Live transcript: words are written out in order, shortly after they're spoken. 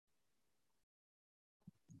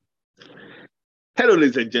Hello,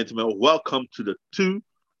 ladies and gentlemen. Welcome to the Two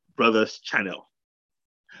Brothers channel.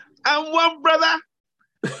 I'm one brother.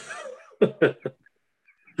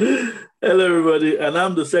 Hello, everybody, and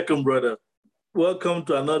I'm the second brother. Welcome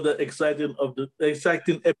to another exciting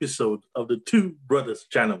episode of the Two Brothers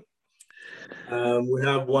channel. We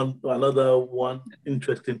have another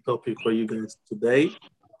interesting topic for you guys today.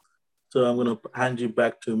 So I'm going to hand you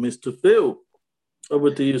back to Mr. Phil.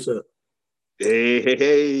 Over to you, sir.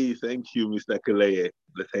 Hey, thank you, Mr. Kaleye.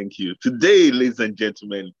 Thank you. Today, ladies and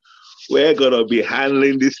gentlemen, we're going to be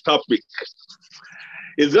handling this topic.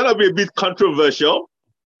 It's going to be a bit controversial.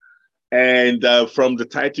 And from the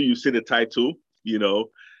title, you see the title,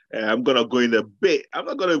 I'm going to go in a bit. I'm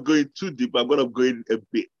not going to go in too deep. I'm going to go in a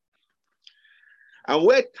bit. And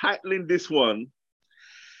we're titling this one,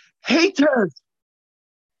 Haters.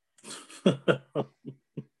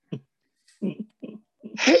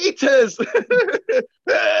 Haters.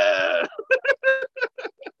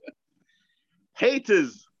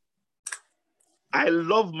 Haters. I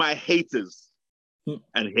love my haters.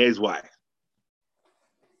 And here's why.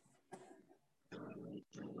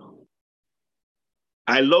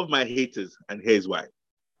 I love my haters, and here's why.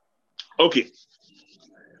 Okay.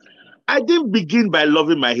 I didn't begin by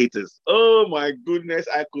loving my haters. Oh my goodness,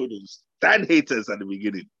 I couldn't stand haters at the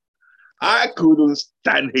beginning. I couldn't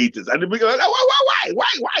stand haters at the beginning.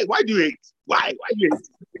 Why do you hate? Why do you hate?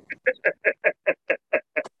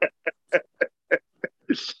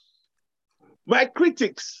 My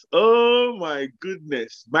critics, oh my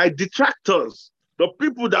goodness, my detractors, the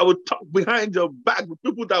people that will talk behind your back, the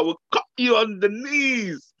people that will cut you on the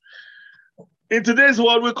knees. In today's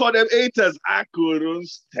world, we call them haters. I couldn't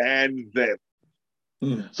stand them.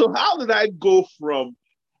 So how did I go from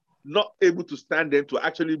not able to stand them to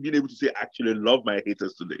actually being able to say, actually love my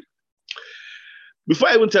haters today? Before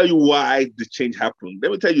I even tell you why the change happened,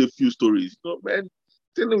 let me tell you a few stories. Man,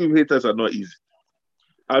 dealing with haters are not easy.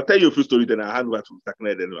 I'll tell you a few stories, then I'll hand over to Mr.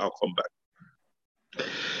 Kaleye, then I'll come back.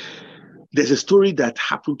 There's a story that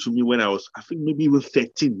happened to me when I was, I think maybe even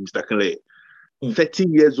 13, Mr. Kaleye.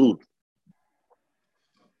 13 years old.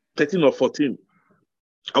 13 or 14.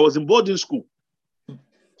 I was in boarding school.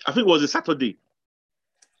 I think it was a Saturday.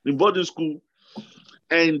 In boarding school.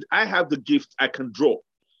 And I have the gift, I can draw.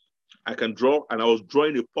 And I was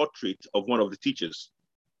drawing a portrait of one of the teachers.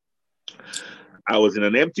 I was in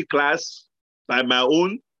an empty class by my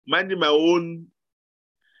own, minding my own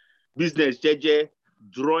business, JJ,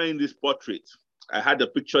 drawing this portrait. I had a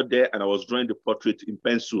picture there and I was drawing the portrait in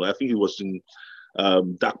pencil. I think it was in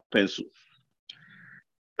dark pencil.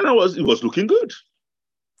 And it was looking good.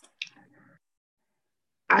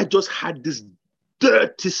 I just had this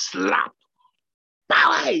dirty slap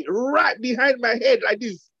right behind my head like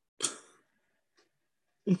this.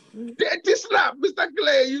 Dirty slap, Mr.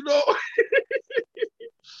 Kaleye,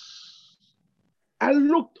 I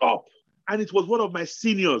looked up and it was one of my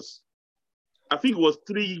seniors. I think it was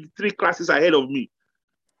three classes ahead of me.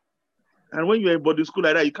 And when you're in boarding school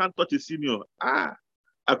like that, you can't touch a senior. I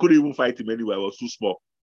couldn't even fight him anyway. I was too small.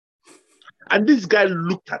 And this guy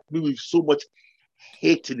looked at me with so much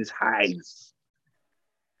hate in his eyes.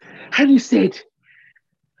 And he said,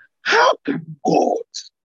 how can God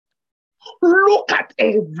look at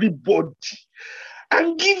everybody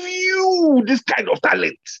and give you this kind of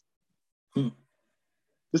talent?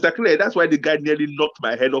 Mr. Kaleye, that's why the guy nearly knocked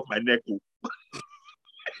my head off my neck.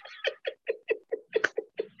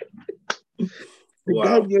 The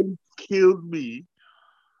guy nearly killed me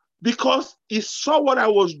because he saw what I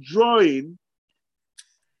was drawing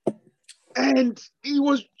and he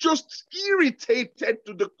was just irritated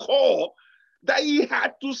to the core that he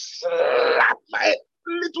had to slap my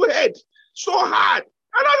little head so hard.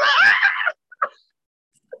 And I was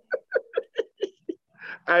like,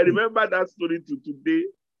 I remember that story to today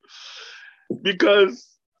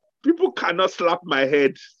because people cannot slap my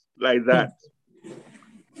head like that.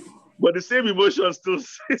 But the same emotion still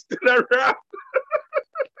around.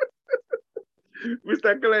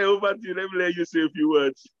 Mr. Kaleye, over to you. Let me let you say a few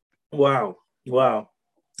words. Wow.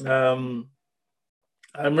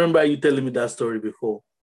 I remember you telling me that story before.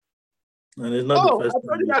 And it's not the first time. I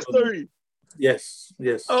told you that story. Yes.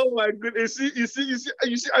 Oh my goodness. You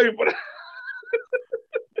see how important.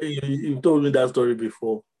 You've told me that story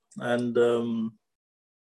before. And one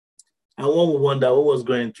would wonder what was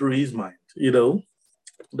going through his mind,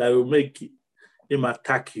 that will make him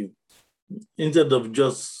attack you instead of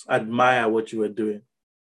just admire what you were doing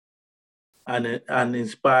and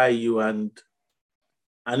inspire you and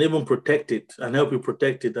even protect it and help you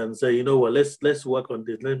protect it and say, you know what, let's work on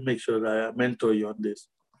this. Let's make sure that I mentor you on this.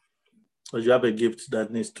 Because you have a gift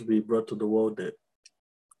that needs to be brought to the world there.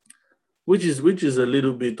 which is a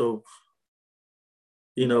little bit of,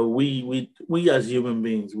 we as human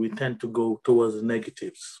beings, we tend to go towards the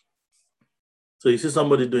negatives. So you see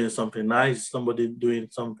somebody doing something nice, somebody doing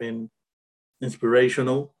something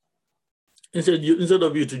inspirational, instead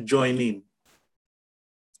of you to join in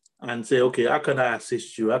and say, okay, how can I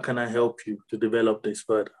assist you? How can I help you to develop this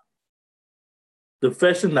further? The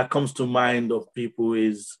first thing that comes to mind of people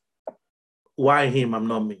is, why him and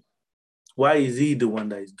not me? Why is he the one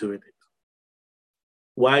that is doing it?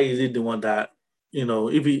 Why is he the one that,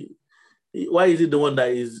 why is he the one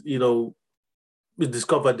that is,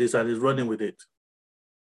 discovered this and is running with it?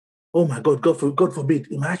 Oh my God, God forbid,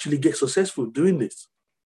 he might actually get successful doing this.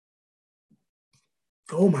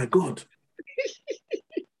 Oh my God.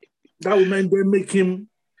 That would then make him,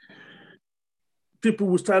 people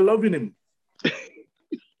will start loving him.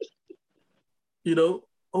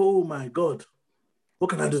 Oh my God, what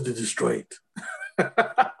can I do to destroy it?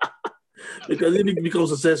 Because if he becomes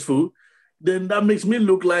successful, then that makes me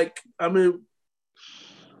look like I'm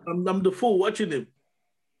the fool watching him.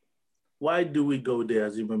 Why do we go there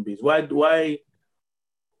as human beings? Why? I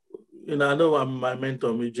know my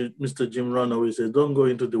mentor, Mr. Jim Rohn, always says, don't go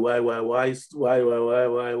into the why.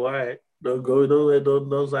 Don't go,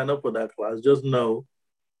 don't sign up for that class. Just know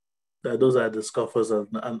that those are the scoffers and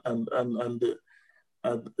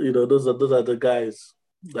those are the guys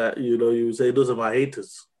that, you say, those are my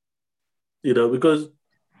haters. Because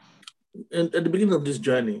at the beginning of this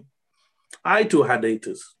journey, I too had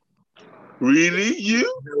haters. Really?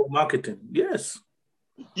 You? Marketing, yes.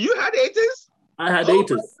 You had haters? I had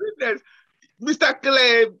haters. Mr.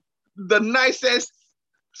 Clay, the nicest,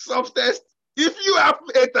 softest. If you have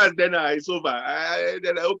haters, then it's over.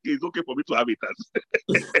 It's okay for me to have haters.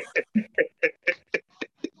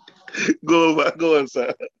 Go on,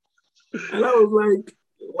 sir. And I was like,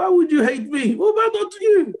 why would you hate me? What have I done to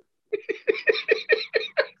you?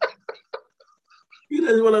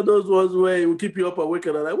 It's one of those ones where it will keep you up awake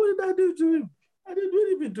and I'm like, what did I do to him? I didn't do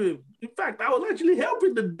anything to him. In fact, I was actually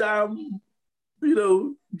helping the damn,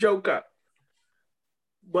 joker.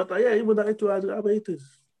 But even I too had haters.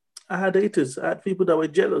 I had haters. I had people that were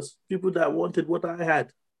jealous, people that wanted what I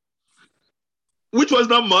had. Which was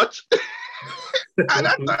not much. At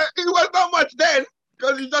that time, it was not much then,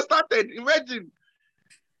 because you just started. Imagine.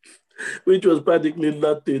 Which was practically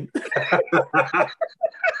nothing.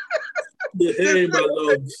 The hair in my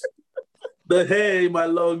lungs. The hair in my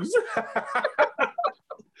lungs.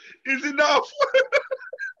 It's enough.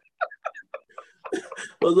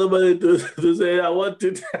 For somebody to say, I want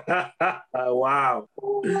it. Wow.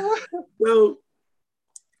 So,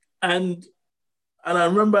 and I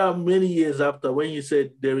remember many years after when you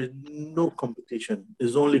said there is no competition,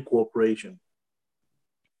 there's only cooperation.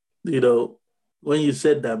 When you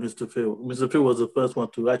said that, Mr. Phil was the first one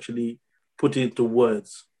to actually put it into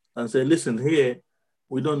words and say, listen, here,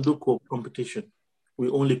 we don't do competition. We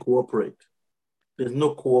only cooperate. There's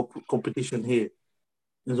no competition here.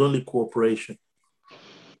 There's only cooperation.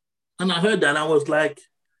 And I heard that and I was like,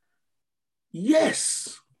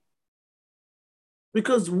 yes.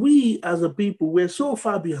 Because we as a people, we're so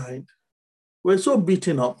far behind. We're so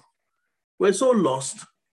beaten up. We're so lost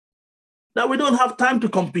that we don't have time to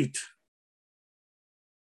compete.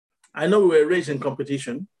 I know we were raised in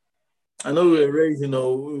competition. I know we were raised,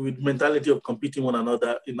 with mentality of competing one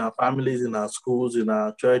another in our families, in our schools, in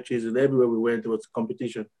our churches, and everywhere we went, there was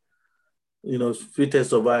competition.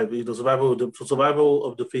 Fittest survive, survival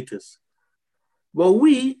of the fittest. But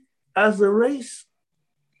we, as a race,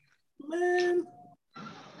 man,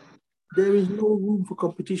 there is no room for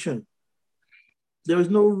competition. There is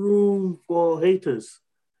no room for haters.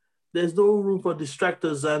 There's no room for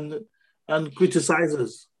distractors and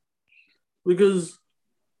criticizers, because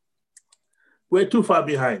we're too far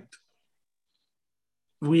behind.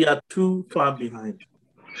 We are too far behind.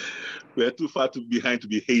 We're too far behind to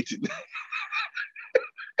be hated.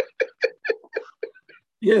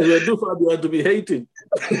 Yeah, we're too far behind to be hated.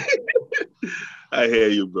 I hear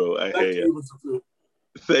you, bro. I hear you.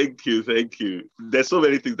 Thank you. There's so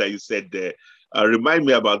many things that you said there. Remind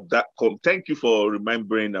me about that. Thank you for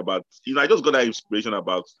remembering about, I just got that inspiration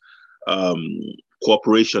about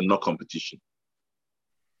cooperation, not competition.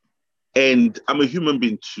 And I'm a human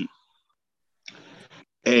being too.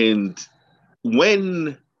 And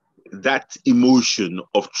when that emotion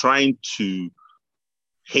of trying to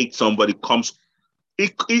hate somebody comes,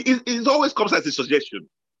 it always comes as a suggestion.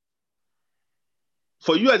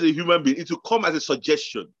 For you as a human being, it will come as a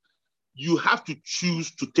suggestion. You have to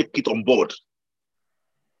choose to take it on board.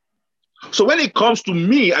 So when it comes to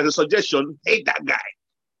me as a suggestion, hate that guy.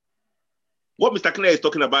 What Mr. Clay is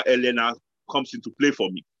talking about earlier now comes into play for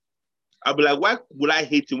me. I'll be like, why would I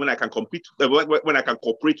hate him when I can compete, when I can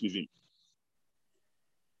cooperate with him?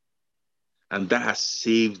 And that has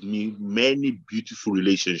saved me many beautiful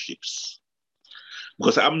relationships.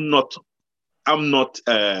 Because I'm not, what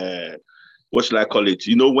should I call it?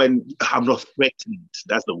 When I'm not threatened,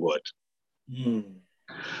 that's the word.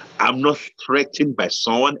 I'm not threatened by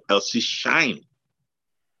someone else's shine.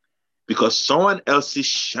 Because someone else's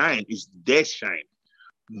shine is their shine.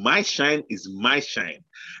 My shine is my shine.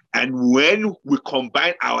 And when we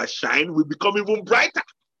combine our shine, we become even brighter.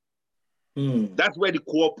 That's where the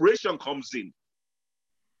cooperation comes in.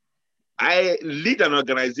 I lead an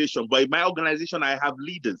organization, but in my organization, I have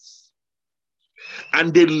leaders.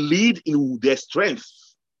 And they lead in their strength.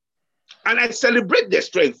 And I celebrate their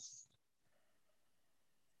strength.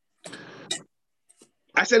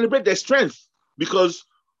 I celebrate their strength because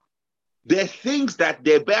there are things that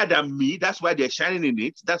they're better than me. That's why they're shining in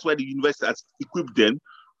it. That's why the universe has equipped them.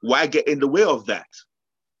 Why get in the way of that?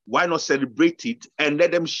 Why not celebrate it and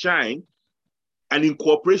let them shine? And in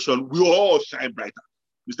cooperation, we all shine brighter.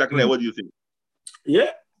 Mr. Claire, what do you think?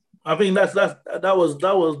 Yeah, I think that was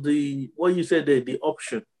the what you said the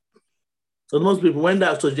option. So most people, when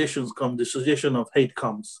that suggestions come, the suggestion of hate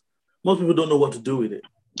comes, most people don't know what to do with it,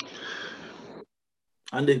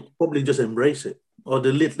 and they probably just embrace it, or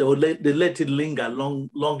they let it linger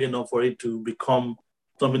long enough for it to become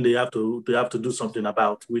something they have to do something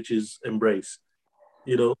about, which is embrace.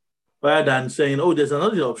 Rather than saying, "Oh, there's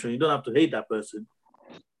another option. You don't have to hate that person."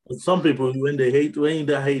 But some people, when they hate him,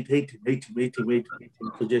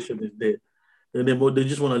 suggestion is there, and they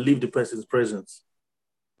just want to leave the person's presence,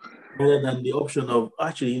 rather than the option of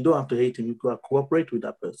actually you don't have to hate him, you can cooperate with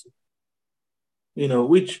that person.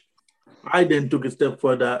 Which I then took a step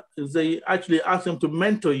further. Is they actually ask them to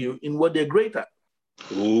mentor you in what they're great at.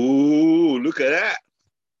 Ooh, look at that!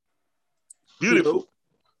 Beautiful.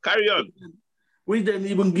 Carry on. Which then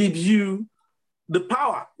even gives you the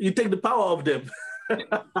power. You take the power of them.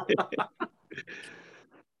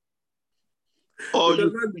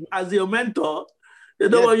 As your mentor, they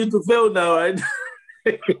don't want you to fail now, right?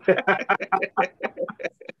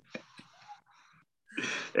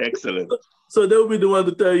 Excellent. So they'll be the one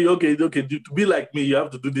to tell you, okay, to be like me, you have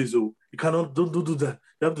to do this. Oh, you cannot don't do that.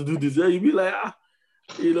 You have to do this. You'll be like,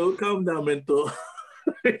 calm down, mentor.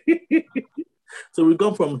 So we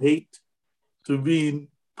go from hate to being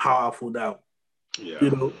powerful now. Yeah.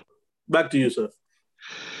 Back to you, sir.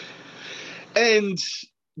 And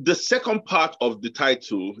the second part of the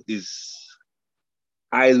title is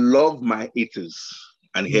I love my haters.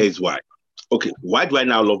 And here's why. Okay, why do I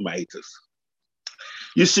now love my haters?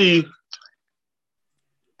 You see,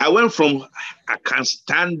 I went from I can't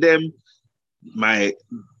stand them, my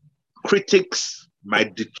critics, my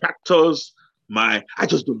detractors, I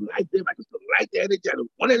just don't like them. I just don't like their energy. I don't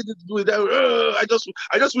want anything to do with them. I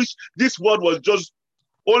just wish this world was just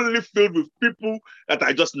only filled with people that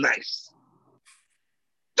are just nice.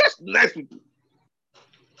 Just nice people.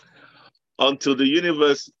 Until the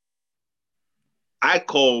universe, I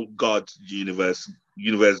call God the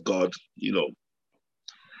universe God,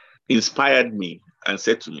 inspired me and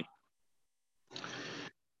said to me,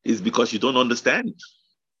 it's because you don't understand.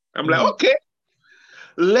 I'm like, okay,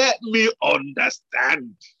 let me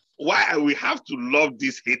understand why we have to love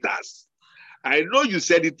these haters. I know you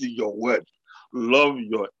said it in your word, love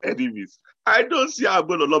your enemies. I don't see how I'm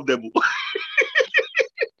going to love them.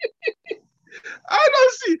 I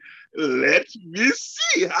don't see. Let me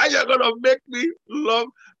see how you're going to make me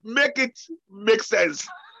make it make sense.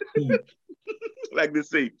 Like they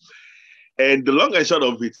say. And the long and short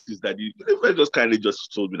of it is that the universe just kindly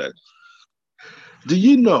just told me that, do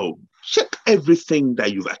you know, check everything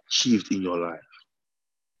that you've achieved in your life.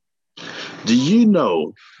 Do you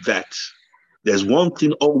know that there's one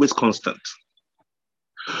thing always constant?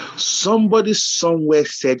 Somebody somewhere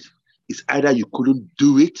said it's either you couldn't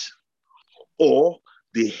do it, or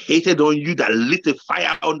they hated on you, that lit a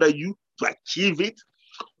fire under you to achieve it,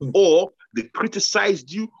 or they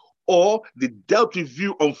criticized you, or they dealt with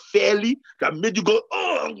you unfairly that made you go,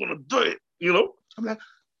 oh, I'm going to do it. I'm like,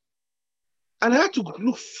 and I had to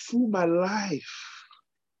look through my life.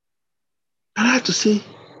 And I had to say,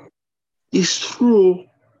 it's true.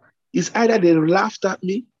 It's either they laughed at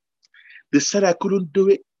me, they said I couldn't do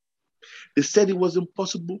it, they said it was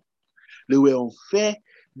impossible, they were unfair.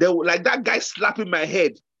 They were like that guy slapping my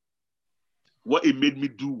head. What it made me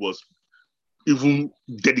do was even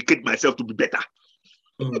dedicate myself to be better.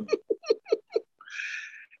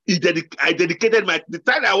 I dedicated the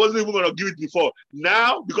time I wasn't even going to give it before.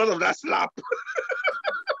 Now, because of that slap,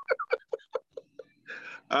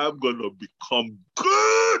 I'm going to become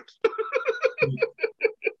good.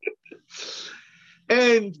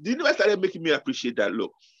 And the universe started making me appreciate that.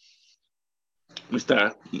 Look,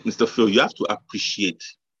 Mr. Phil, you have to appreciate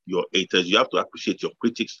your haters. You have to appreciate your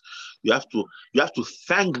critics. You have to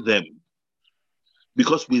thank them,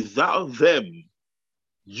 because without them,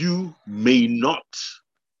 you may not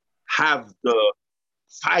have the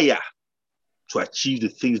fire to achieve the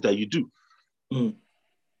things that you do. Mm.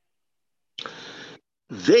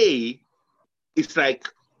 It's like,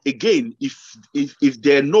 again, if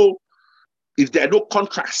there are no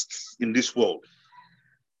contrasts in this world,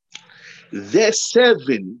 they're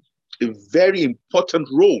serving a very important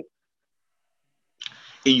role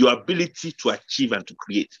in your ability to achieve and to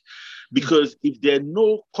create. Because if there's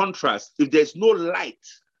no contrast, if there's no light,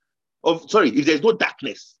 if there's no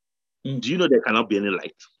darkness, do you know there cannot be any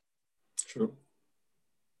light? True.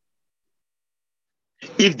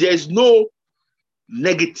 If there's no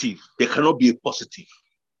negative, there cannot be a positive.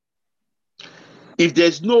 If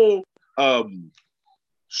there's no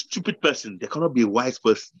stupid person, there cannot be a wise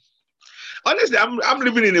person. Honestly, I'm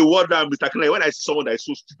living in a world now, Mr. Clay. When I see someone that is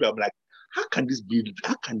so stupid, I'm like, how can this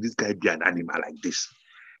guy be an animal like this?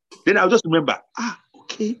 Then I'll just remember,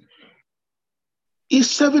 okay, he's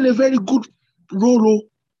serving a very good role.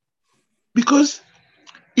 Because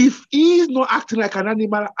if he's not acting like an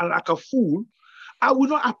animal and like a fool, I will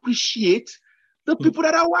not appreciate the people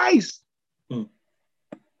that are wise.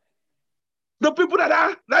 The people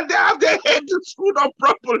that they have their heads screwed up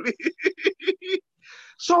properly.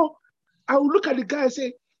 So I will look at the guy and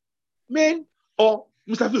say, man, or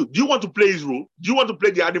Mr. Phil, do you want to play his role? Do you want to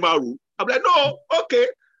play the animal role? I'm like, no, okay.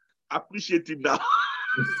 Appreciate him now.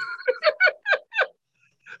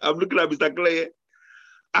 I'm looking at Mr. Clay.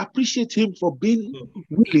 Appreciate him for being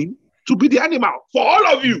willing to be the animal for all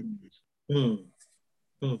of you.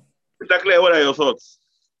 Mr. Clay, what are your thoughts?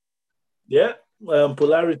 Yeah,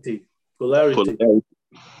 polarity. You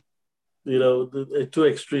know, the two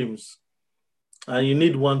extremes, and you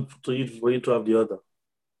need one for you to have the other.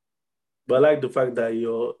 But I like the fact that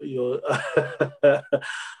you're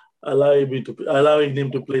allowing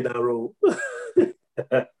him to play that role.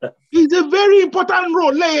 It's a very important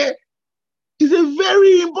role, Leye. It's a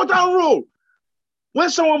very important role.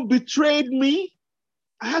 When someone betrayed me,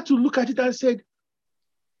 I had to look at it and said,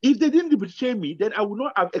 if they didn't betray me, then I would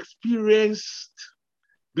not have experienced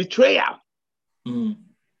betrayal.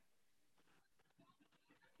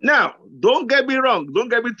 Now, don't get me wrong. Don't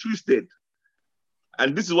get me twisted.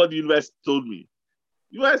 And this is what the universe told me.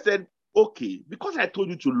 The universe said, okay, because I told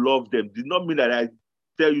you to love them, did not mean that I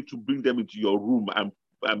tell you to bring them into your room and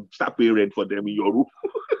start paying rent for them in your room.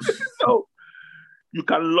 So you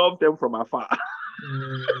can love them from afar.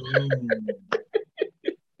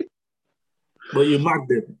 But you mark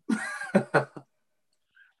them.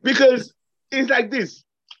 Because it's like this.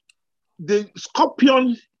 The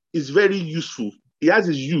scorpion is very useful. It has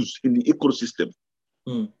its use in the ecosystem.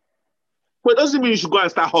 But it doesn't mean you should go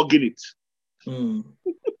and start hugging it.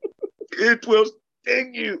 It will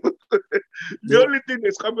sting you. The only thing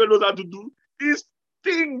the scorpion knows how to do is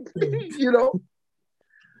sting, you know.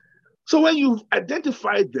 So when you've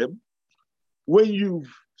identified them, when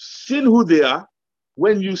you've seen who they are,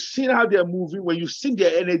 when you've seen how they're moving, when you've seen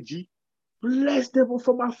their energy, bless them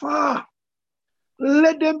from afar.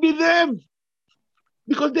 Let them be them.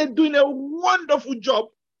 Because they're doing a wonderful job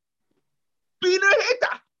being a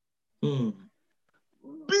hater. Being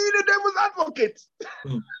a devil's advocate.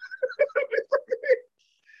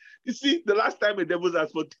 You see, the last time a devil's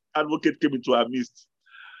advocate came into our midst,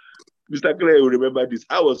 Mr. Clay will remember this.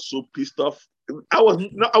 I was so pissed off. I won't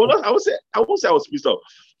say I was pissed off.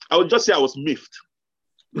 I would just say I was miffed.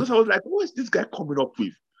 Because I was like, what is this guy coming up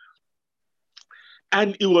with?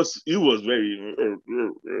 And it was very,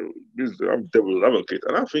 I'm devil's advocate.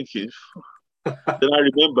 And I'm thinking, then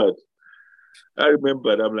I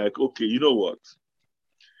remembered, I'm like, okay, you know what?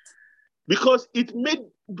 Because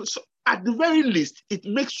at the very least, it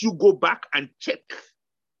makes you go back and check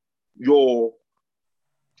your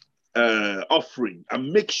offering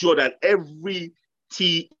and make sure that every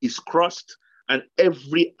T is crossed and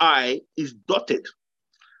every I is dotted.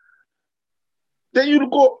 Then you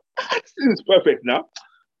go, this is perfect now.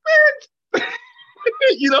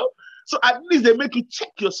 You know? So at least they make you check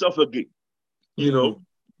yourself again. You know,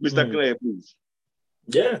 Mr. Clay, please.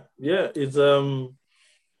 Yeah. It's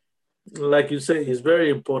like you say, it's very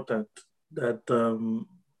important that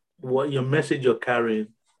what your message you're carrying,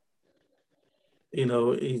 you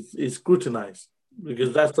know, is scrutinized, because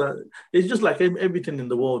it's just like everything in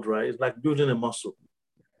the world, right? It's like building a muscle.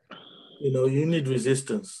 You know, you need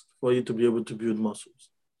resistance for you to be able to build muscles,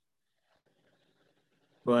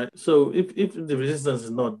 right? So if the resistance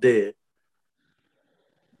is not there,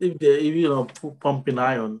 if you know pumping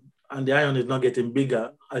iron and the iron is not getting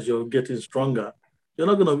bigger as you're getting stronger,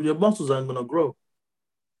 your muscles aren't gonna grow.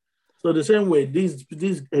 So the same way, these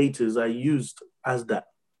haters are used as that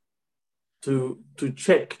to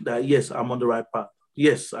check that yes, I'm on the right path.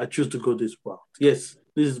 Yes, I choose to go this path. Yes,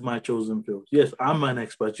 this is my chosen field. Yes, I'm an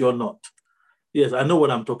expert. You're not. Yes, I know what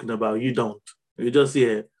I'm talking about. You don't. You just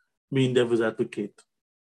here being devil's advocate.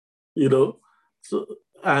 You know, so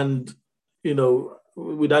and you know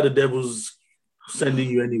without the devil's sending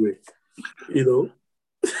you anyway. You know,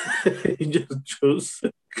 you just chose.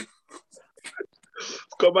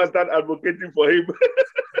 Come and start advocating for him.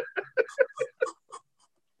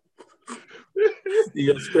 In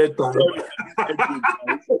your spare time.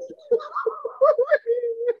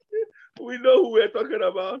 We know who we're talking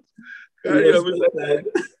about. Yes,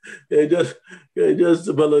 you're just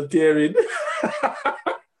volunteering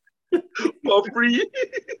for free.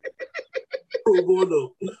 Pro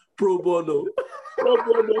bono. Pro bono. Pro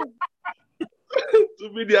bono. To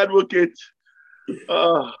be the advocate.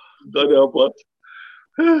 God help us.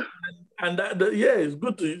 And yeah, it's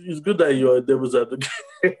good that you are a devil's advocate.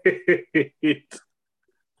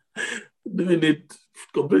 Doing it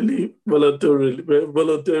completely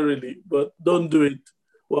voluntarily, but don't do it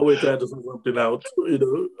while we're trying to sort something out, you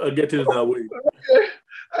know, and get it in our way.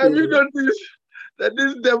 Have you noticed that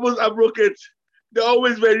these devil's advocates, they're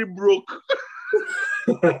always very broke?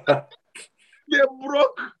 They're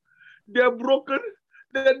broke, they're broken,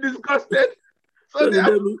 they're disgusted. So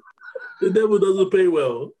the devil doesn't pay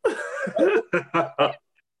well.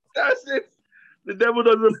 That's it. The devil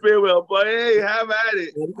doesn't pay well, but hey, have at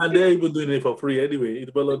it. And they're even doing it for free anyway.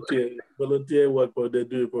 It's volunteer work, but they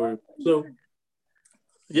do it for it. So,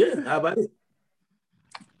 yeah, have at it.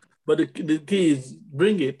 But the key is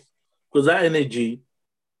bring it, because that energy,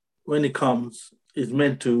 when it comes, is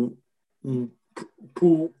meant to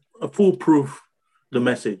foolproof the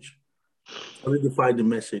message, solidify the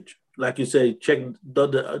message. Like you say, check,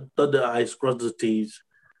 dot the I's, cross the T's,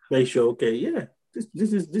 make sure, okay, yeah,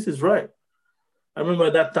 this is right. I remember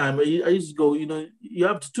at that time, I used to go, you know, you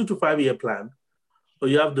have the 2 to 5 year plan, or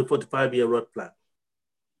you have the 45-year road plan.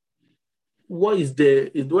 What is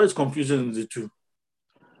confusion in the two?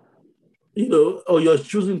 You know, or you're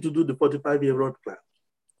choosing to do the 45-year road plan.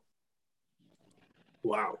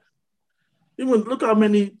 Wow. Even look how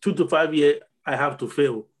many 2 to 5 year I have to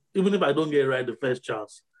fail. Even if I don't get it right the first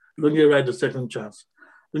chance, don't get it right the second chance,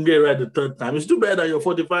 don't get it right the third time. It's too bad than your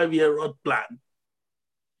 45-year road plan.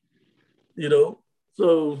 You know,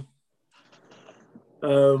 so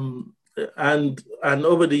and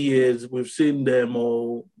over the years we've seen them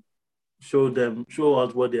all show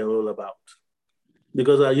us what they're all about.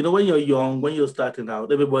 Because you know, when you're young, when you're starting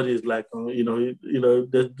out, everybody is like,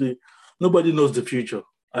 nobody knows the future,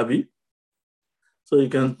 Abby. So you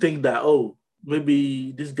can think that, oh,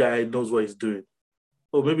 maybe this guy knows what he's doing,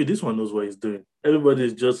 or maybe this one knows what he's doing. Everybody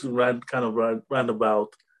is just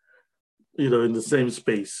roundabout, you know, in the same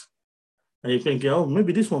space. And you're thinking, oh,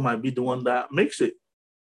 maybe this one might be the one that makes it.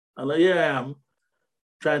 And like, yeah, I'm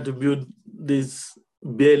trying to build this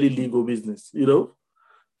barely legal business, you know?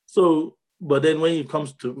 So, but then when it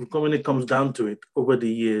comes down to it, over the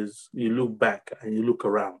years, you look back and you look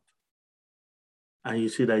around and you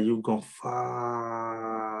see that you've gone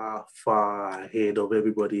far, far ahead of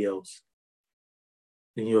everybody else.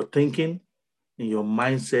 In your thinking, in your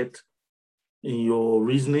mindset, in your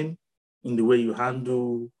reasoning, in the way you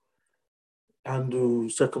handle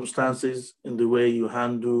circumstances, in the way you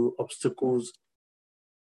handle obstacles,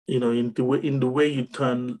 you know, in the way you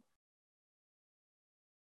turn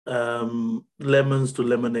lemons to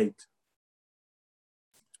lemonade.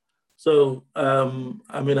 So,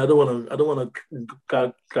 I mean, I don't want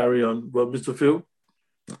to carry on, but Mr. Phil,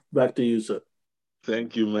 back to you, sir.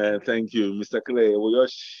 Thank you, man. Thank you, Mr. Clay. We're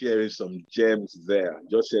just sharing some gems there,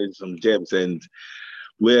 and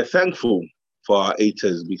we're thankful for our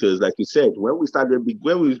haters because, like you said, when we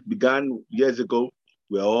began years ago,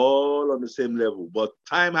 we're all on the same level. But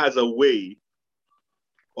time has a way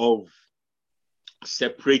of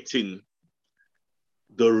separating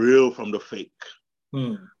the real from the fake,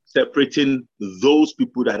 separating those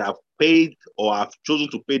people that have paid or have chosen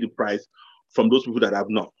to pay the price from those people that have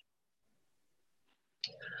not.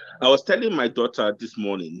 I was telling my daughter this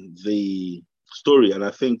morning the story, and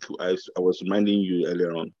I think I was reminding you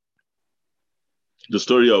earlier on, the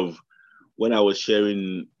story of when I was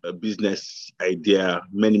sharing a business idea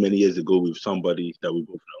many, many years ago with somebody that we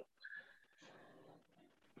both know.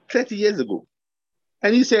 30 years ago.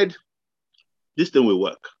 And he said, this thing will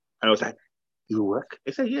work. And I was like, it will work?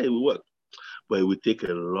 He said, yeah, it will work. But it will take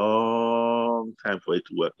a long time for it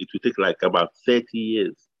to work. It will take like about 30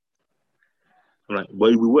 years. I'm like,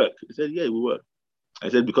 but it will work. He said, yeah, it will work. I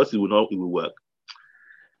said, because it will work.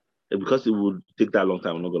 And because it would take that long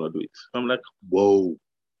time, I'm not going to do it. I'm like, whoa.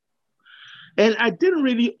 And I didn't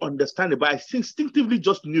really understand it, but I instinctively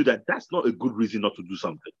just knew that that's not a good reason not to do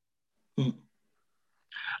something.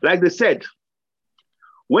 Like they said,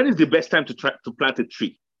 when is the best time to plant a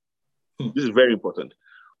tree? This is very important.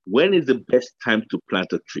 When is the best time to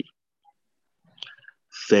plant a tree?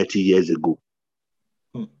 30 years ago.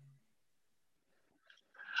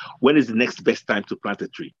 When is the next best time to plant a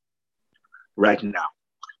tree? Right now.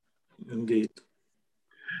 Indeed.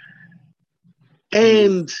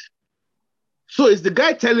 And so it's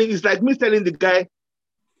like me telling the guy,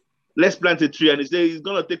 let's plant a tree. And he says it's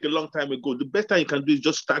going to take a long time ago. The best time you can do is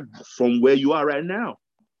just start from where you are right now.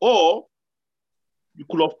 Or you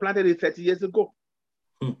could have planted it 30 years ago.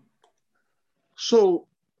 So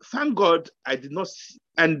thank God I did not see.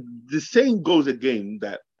 And the saying goes again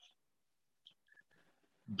that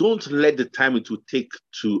don't let the time it will take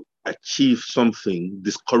to achieve something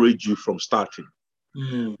discourage you from starting.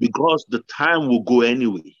 Because the time will go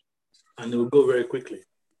anyway. And it will go very quickly.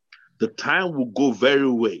 The time will go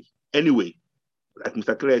anyway. Like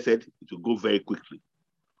Mr. Clare said, it will go very quickly.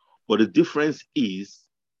 But the difference is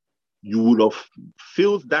you would have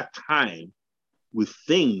filled that time with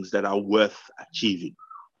things that are worth achieving.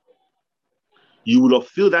 You will have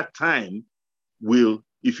filled that time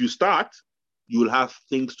if you start, you will have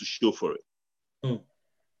things to show for it.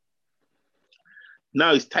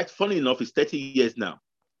 Now, funny enough, it's 30 years now.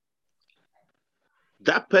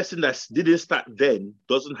 That person that didn't start then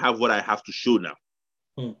doesn't have what I have to show now.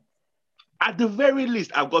 At the very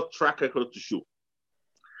least, I've got track record to show.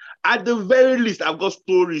 At the very least, I've got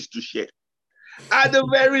stories to share. At the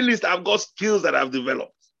very least, I've got skills that I've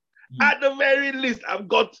developed. At the very least,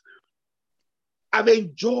 I've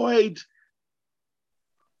enjoyed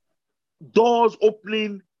doors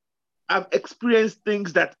opening. I've experienced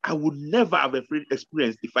things that I would never have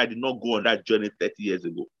experienced if I did not go on that journey 30 years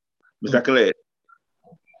ago. Mr. Clare.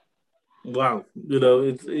 Wow.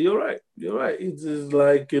 You're right. You're right. It's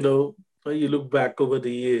like, when you look back over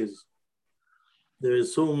the years, there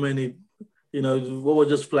is so many, what was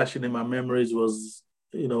just flashing in my memories was,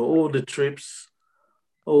 all the trips,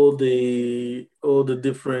 all the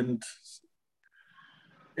different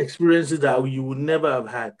experiences that you would never have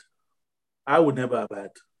had. I would never have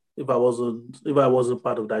had if I wasn't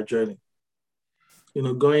part of that journey.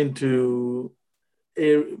 Going to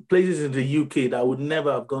places in the UK that I would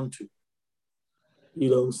never have gone to.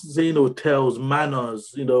 Seeing hotels,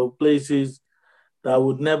 manors, places that I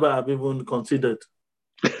would never have even considered.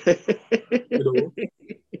 If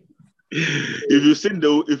you've seen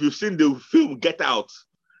the film Get Out,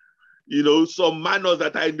 some manors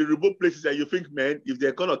that are in the remote places and you think, man, if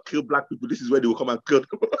they're gonna kill black people, this is where they will come and kill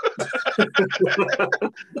them.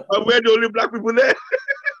 And we're the only black people there.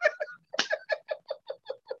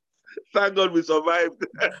 Thank God we survived.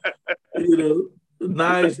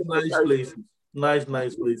 Nice places. Nice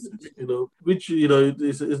places, which,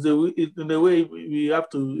 is in a way we have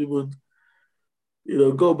to even,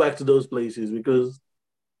 go back to those places because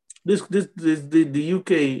the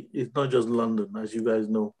UK is not just London, as you guys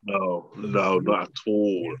know. No, not at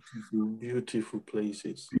all. Beautiful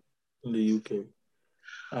places in the UK.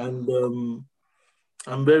 And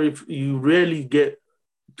you rarely get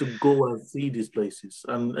to go and see these places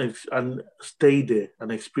and stay there and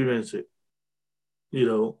experience it,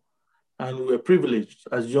 And we're privileged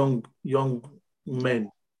as young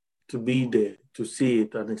men to be there, to see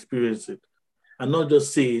it and experience it. And not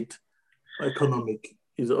just see it economic.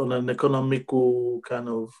 It's on an economical kind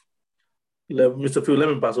of level. Mr. Phil, let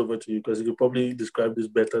me pass over to you because you could probably describe this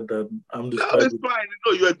better than I'm describing. No, it's fine.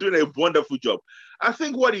 You are doing a wonderful job. I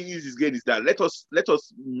think what it is that let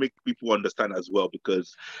us make people understand as well,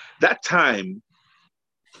 because that time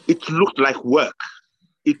it looked like work.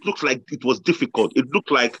 It looked like it was difficult. It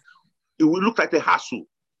looked like a hassle,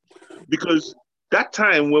 because that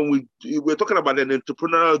time when we're talking about an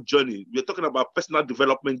entrepreneurial journey, we're talking about personal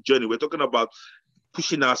development journey, we're talking about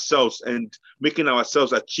pushing ourselves and making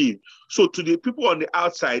ourselves achieve. So to the people on the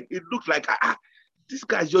outside, it looked like, these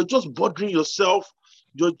guys, you're just bothering yourself.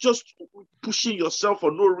 You're just pushing yourself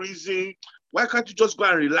for no reason. Why can't you just go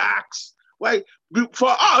and relax? Why? For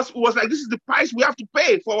us, it was like, this is the price we have to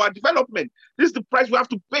pay for our development. This is the price we have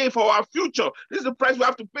to pay for our future. This is the price we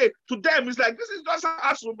have to pay. To them, it's like, this is just a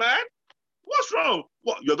hassle, man. What's wrong?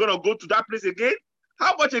 What, you're going to go to that place again?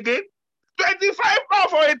 How much again? 25 pounds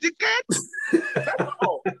for a ticket?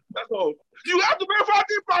 That's all. You have to pay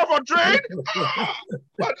 40 pounds for train?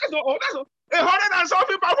 That's all. 100 and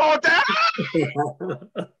something pounds for hotel?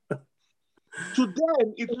 To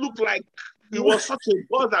them, it looked like It was such a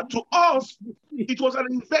bother to us. It was an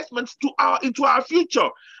investment into our future.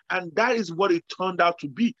 And that is what it turned out to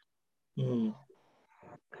be.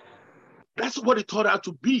 That's what it turned out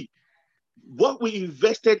to be. What we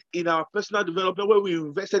invested in our personal development, what we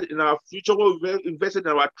invested in our future, what we invested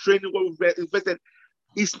in our training, what we invested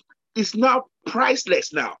is now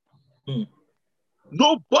priceless now.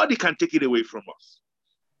 Nobody can take it away from us.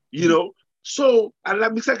 You know? So, and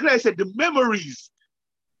like Mr. Clay said, the memories,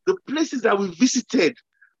 the places that we visited,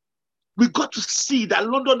 we got to see that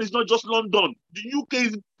London is not just London. The UK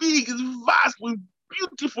is big, it's vast, with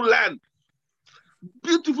beautiful land,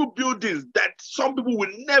 beautiful buildings that some people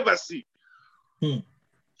will never see.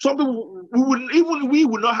 Some people, we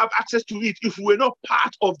would not have access to it if we were not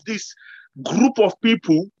part of this group of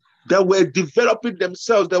people that were developing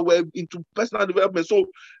themselves, that were into personal development. So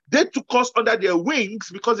they took us under their wings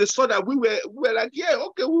because they saw that we were like, yeah,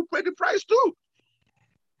 okay, we'll pay the price too.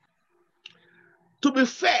 To be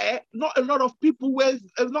fair, not a lot of people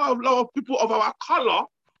of our color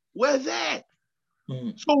were there.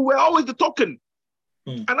 So we're always the token.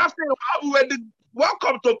 And after a while, we were the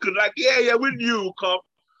welcome token. Like, yeah, we knew you would come.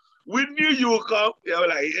 We knew you would come. Yeah, we're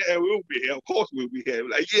like, yeah, we'll be here. Of course we'll be here.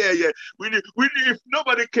 We're like, yeah. We knew if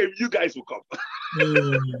nobody came, you guys will come. And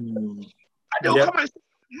they will come and shake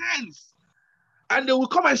our hands. And they will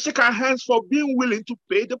come and shake our hands for being willing to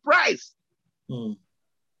pay the price.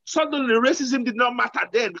 Suddenly, racism did not matter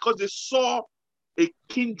then because they saw a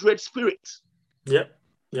kindred spirit. Yep.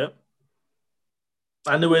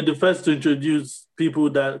 And they were the first to introduce people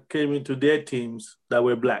that came into their teams that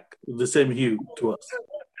were black, the same hue to us.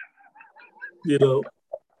 You know,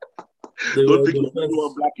 don't think you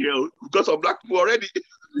want black here. We've got some black people already.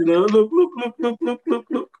 You know,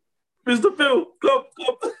 look. Mr. Phil, come.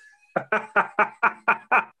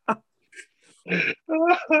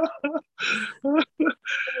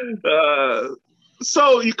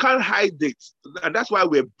 So you can't hide it. And that's why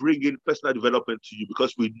we're bringing personal development to you,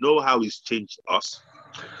 because we know how it's changed us.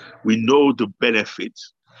 We know the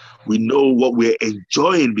benefits. We know what we're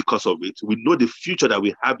enjoying because of it. We know the future that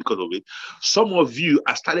we have because of it. Some of you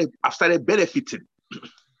have started benefiting.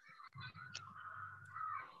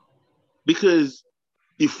 Because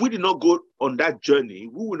if we did not go on that journey,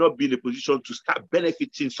 we will not be in a position to start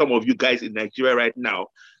benefiting some of you guys in Nigeria right now,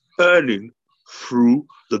 earning through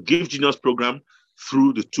the Give Genius program,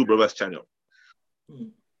 through the Two Brothers channel.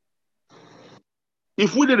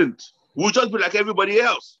 If we didn't, we'll just be like everybody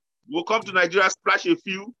else. We'll come to Nigeria, splash a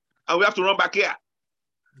few, and we have to run back here.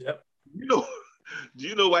 Yep. Do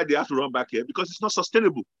you know why they have to run back here? Because it's not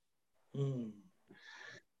sustainable.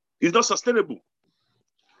 It's not sustainable.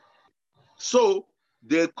 So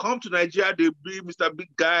they come to Nigeria, they be Mr.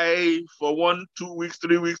 Big Guy for 1, 2 weeks,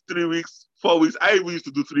 3 weeks, 4 weeks. I even used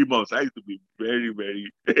to do 3 months. I used to be very,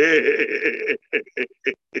 very...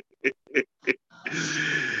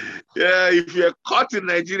 Yeah, if you're caught in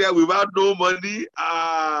Nigeria without no money,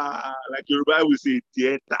 like Yoruba will say,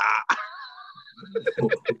 theater.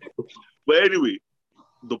 But anyway,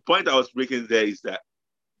 the point I was making there is that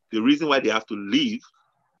the reason why they have to leave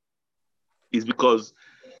is because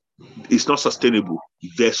it's not sustainable.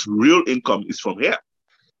 Their real income is from here.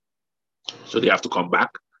 So they have to come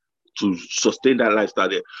back to sustain that lifestyle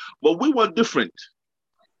there. But we want different.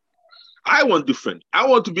 I want different. I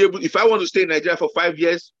want to be able, if I want to stay in Nigeria for 5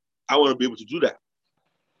 years, I want to be able to do that.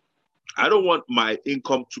 I don't want my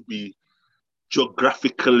income to be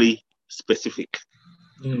geographically specific.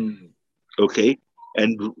 Okay?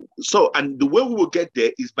 And the way we will get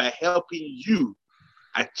there is by helping you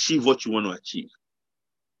achieve what you want to achieve.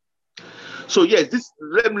 So yes,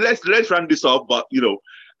 let's run this off, but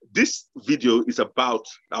this video is about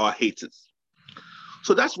our haters.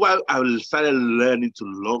 So that's why I started learning to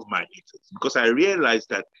love my haters, because I realized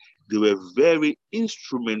that they were very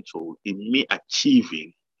instrumental in me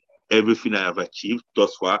achieving everything I have achieved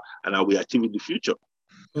thus far, and I will achieve in the future.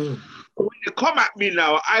 When they come at me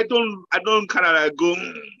now, I don't kind of like go.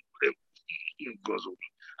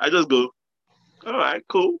 I just go, all right,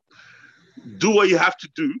 cool. Do what you have to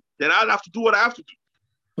do. Then I'll have to do what I have to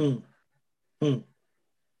do.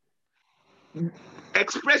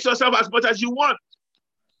 Express yourself as much as you want.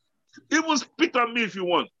 Even spit on me if you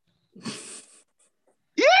want.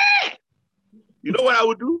 Yeah. You know what I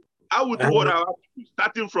would do? I would do what I have to do,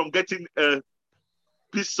 starting from getting a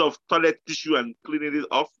piece of toilet tissue and cleaning it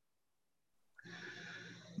off.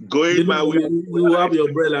 Going my way. You have your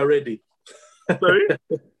umbrella ready. Sorry?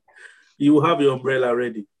 You have your umbrella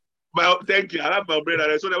ready. Thank you. I have my umbrella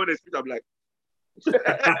ready. So that when they spit, I'm like,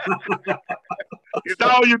 is that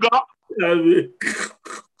all you got?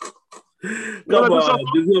 Come on,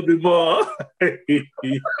 there's going to be more.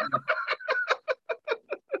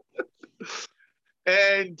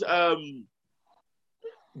 and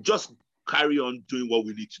just carry on doing what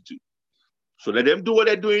we need to do. So let them do what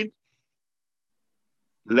they're doing.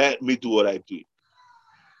 Let me do what I do.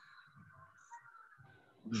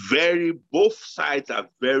 Both sides are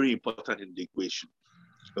very important in the equation.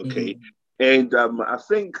 Okay. And I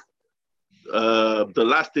think the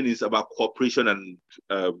last thing is about cooperation and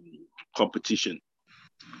competition.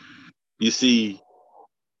 You see,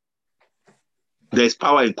 there's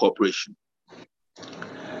power in cooperation.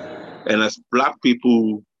 And as Black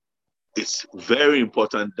people, it's very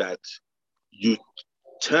important that you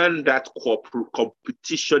turn that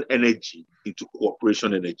competition energy into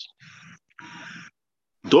cooperation energy.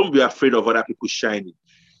 Don't be afraid of other people shining.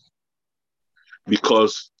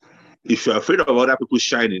 Because if you're afraid of other people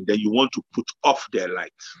shining, then you want to put off their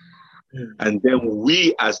light. And then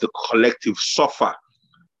we as the collective suffer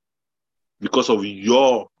because of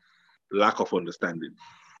your lack of understanding.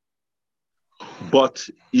 But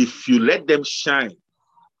if you let them shine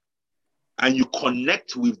and you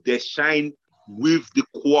connect with their shine with the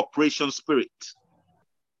cooperation spirit,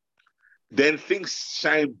 then things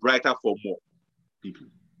shine brighter for more people.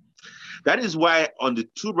 That is why on the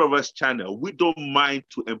Two Brothers channel, we don't mind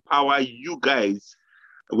to empower you guys.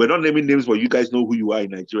 We're not naming names, but you guys know who you are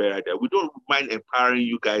in Nigeria right there. We don't mind empowering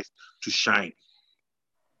you guys to shine.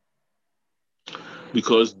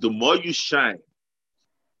 Because the more you shine,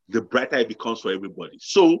 the brighter it becomes for everybody.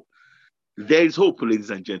 So there is hope,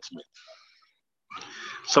 ladies and gentlemen.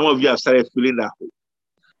 Some of you have started feeling that hope.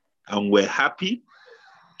 And we're happy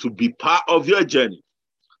to be part of your journey.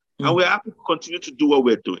 And we're happy to continue to do what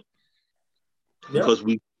we're doing. Because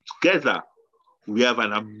together, we have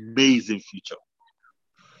an amazing future.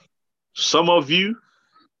 Some of you,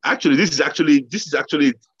 this is actually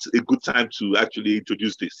a good time to actually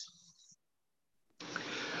introduce this.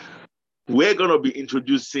 We're going to be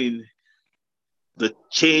introducing the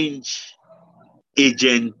Change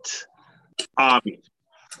Agent Army.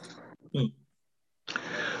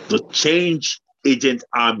 The Change Agent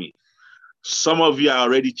Army. Some of you are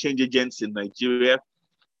already change agents in Nigeria.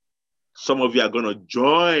 Some of you are going to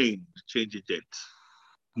join the change agent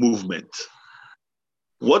movement.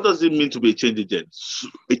 What does it mean to be a change agent?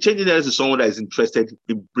 A change agent is someone that is interested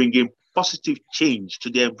in bringing positive change to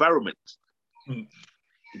the environment.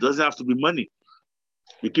 It doesn't have to be money.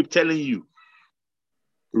 We keep telling you,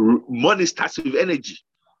 money starts with energy.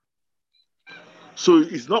 So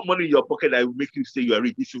it's not money in your pocket that will make you say you are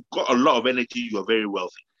rich. If you've got a lot of energy, you are very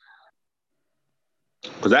wealthy.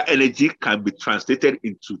 Because that energy can be translated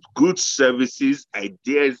into goods, services,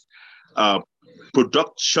 ideas,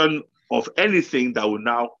 production of anything that will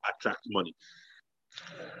now attract money.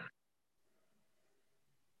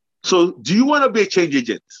 So do you want to be a change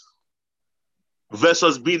agent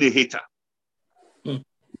versus being a hater? Which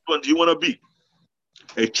one do you want to be?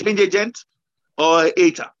 A change agent or a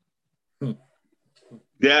hater?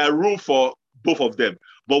 There are room for both of them,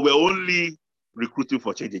 but we're only recruiting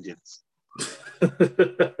for change agents.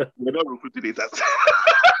 We're not recruiting haters.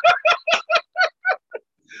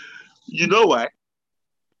 You know why?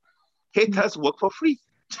 Haters work for free.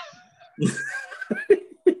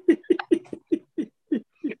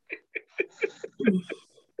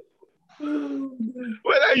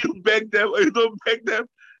 Whether you beg them or you don't beg them,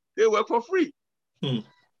 they work for free.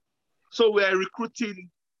 So we are recruiting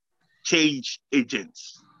change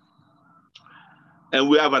agents. And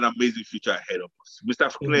we have an amazing future ahead of us.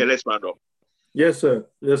 Mr. Fakule, let's round up. Yes, sir.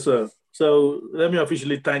 Yes, sir. So let me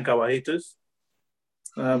officially thank our haters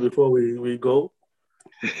before we go.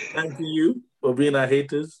 Thank you for being our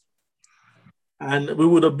haters. And we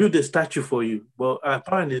would have built a statue for you, but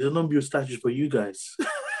apparently they don't build statues for you guys.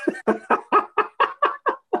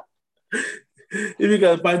 If you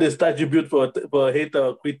can find a statue built for a hater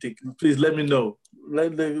or critic, please let me know.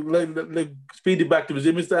 Let speed it back to me.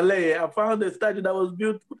 Say, Mr. Lay, I found a statue that was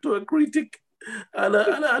built to a critic and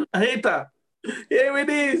a hater. Here it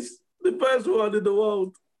is, the first one in the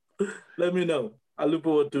world. Let me know. I look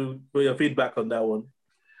forward to your feedback on that one.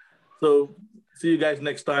 So see you guys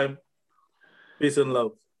next time. Peace and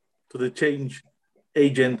love to the Change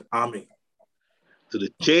Agent Army. To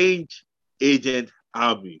the Change Agent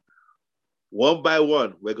Army. One by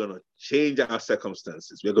one, we're going to change our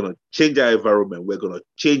circumstances. We're going to change our environment. We're going to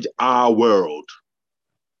change our world.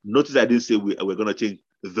 Notice I didn't say we're going to change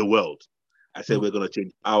the world. I said we're going to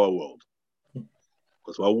change our world.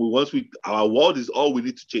 Because our world is all we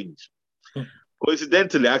need to change.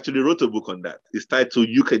 Coincidentally, I actually wrote a book on that. It's titled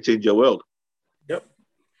You Can Change Your World. Yep.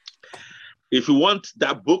 If you want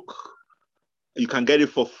that book, you can get it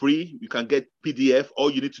for free. You can get PDF. All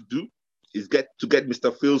you need to do is get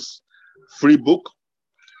Mr. Phil's free book.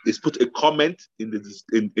 is put a comment in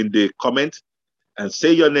the comment and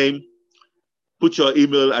say your name, put your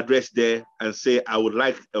email address there, and say, I would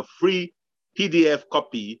like a free PDF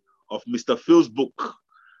copy of Mr. Phil's book.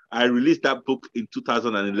 I released that book in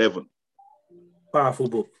 2011. Powerful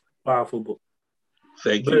book. Powerful book.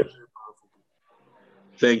 Thank you.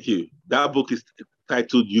 Thank you. That book is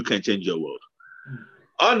titled You Can Change Your World.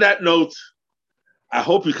 On that note, I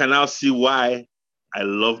hope you can now see why I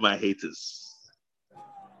love my haters.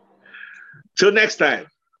 Till next time.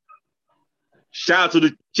 Shout out to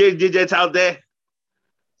the change agents out there.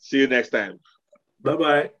 See you next time.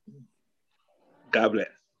 Bye-bye. God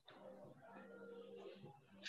bless.